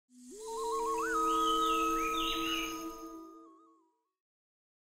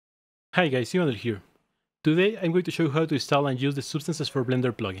Hi guys, Ivan here. Today I'm going to show you how to install and use the Substances for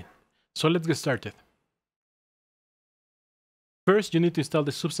Blender plugin. So let's get started. First, you need to install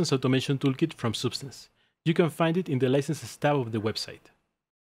the Substance Automation Toolkit from Substance. You can find it in the Licenses tab of the website.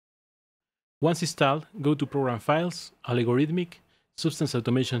 Once installed, go to Program Files, Algorithmic, Substance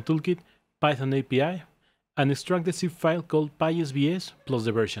Automation Toolkit, Python API, and extract the zip file called PySBS plus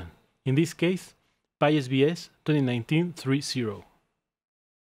the version. In this case, PySBS 2019-30.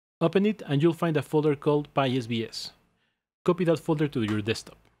 Open it and you'll find a folder called PySBS. Copy that folder to your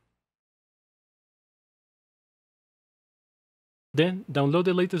desktop. Then download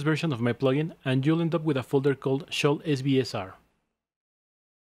the latest version of my plugin and you'll end up with a folder called Show SBSAR.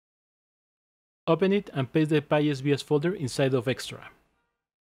 Open it and paste the PySBS folder inside of Extra.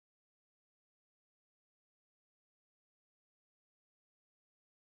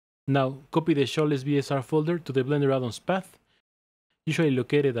 Now copy the Show SBSAR folder to the Blender add-ons path, usually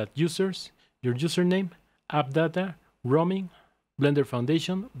located at Users, your username, App Data, Roaming, Blender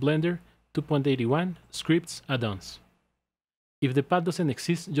Foundation, Blender 2.81, Scripts, Add-ons. If the path doesn't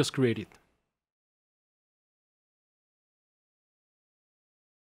exist, just create it.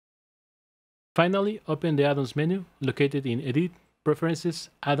 Finally, open the Add-ons menu located in Edit, Preferences,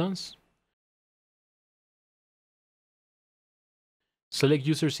 Add-ons. Select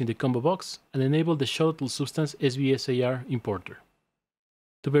Users in the combo box and enable the Show to Substance SBSAR importer.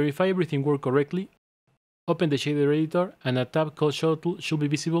 To verify everything worked correctly, open the shader editor and a tab called Show Tool should be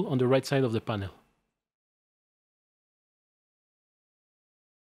visible on the right side of the panel.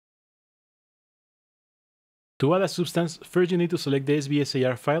 To add a substance, first you need to select the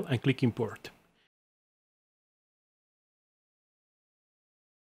SBSAR file and click Import.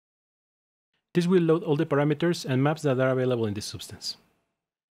 This will load all the parameters and maps that are available in the substance.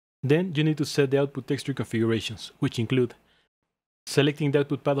 Then you need to set the output texture configurations, which include selecting the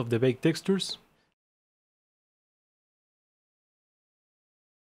output path of the baked textures,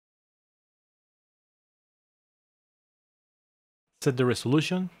 set the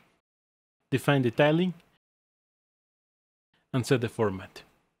resolution, define the tiling, and set the format.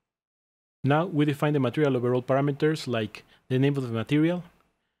 Now we define the material overall parameters like the name of the material,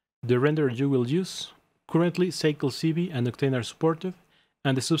 the renderer you will use, currently Cycle CV and Octane are supported,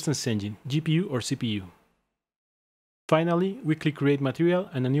 and the substance engine, GPU or CPU. Finally, we click Create Material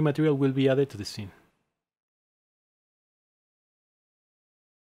and a new material will be added to the scene.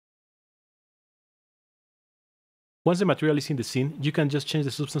 Once the material is in the scene, you can just change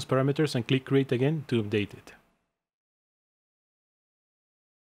the substance parameters and click Create again to update it.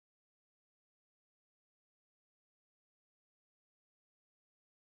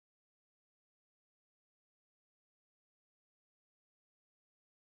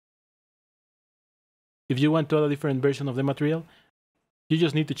 If you want to add a different version of the material, you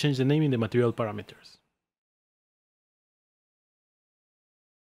just need to change the name in the material parameters.